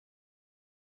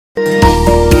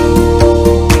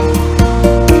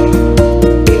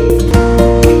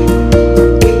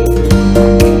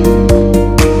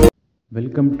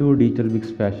Welcome to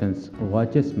DigitalBix Fashions.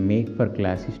 Watches make for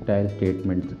classy style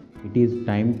statements. It is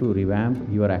time to revamp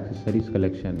your accessories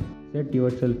collection. Set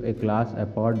yourself a class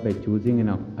apart by choosing an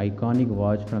iconic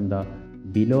watch from the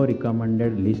below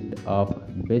recommended list of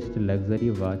best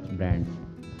luxury watch brands.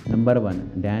 Number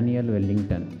 1. Daniel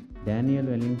Wellington. Daniel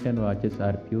Wellington watches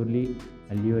are purely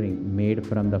alluring, made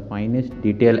from the finest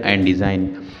detail and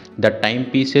design. The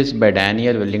timepieces by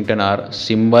Daniel Wellington are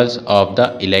symbols of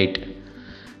the elite.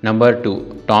 Number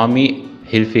 2. Tommy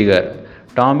Hilfiger.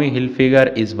 Tommy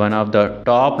Hilfiger is one of the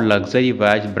top luxury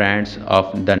watch brands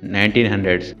of the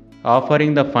 1900s,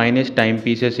 offering the finest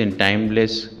timepieces in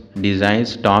timeless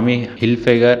designs. Tommy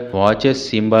Hilfiger watches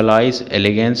symbolize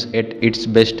elegance at its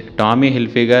best. Tommy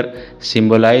Hilfiger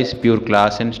symbolize pure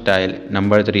class and style.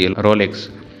 Number 3.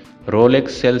 Rolex. Rolex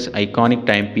sells iconic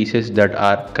timepieces that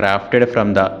are crafted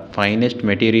from the finest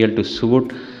material to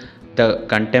suit the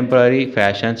contemporary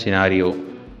fashion scenario.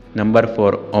 Number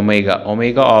 4. Omega.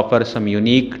 Omega offers some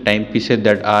unique timepieces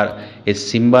that are a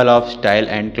symbol of style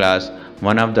and class.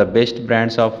 One of the best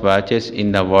brands of watches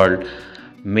in the world,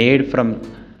 made from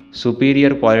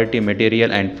superior quality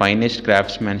material and finest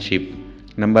craftsmanship.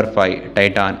 Number 5.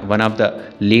 Titan. One of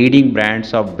the leading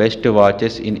brands of best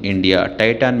watches in India.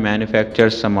 Titan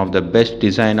manufactures some of the best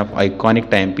design of iconic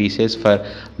timepieces for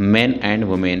men and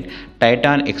women.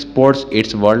 Titan exports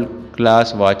its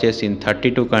world-class watches in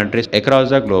 32 countries across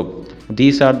the globe.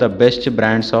 These are the best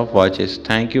brands of watches.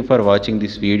 Thank you for watching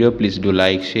this video. Please do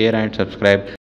like, share and subscribe.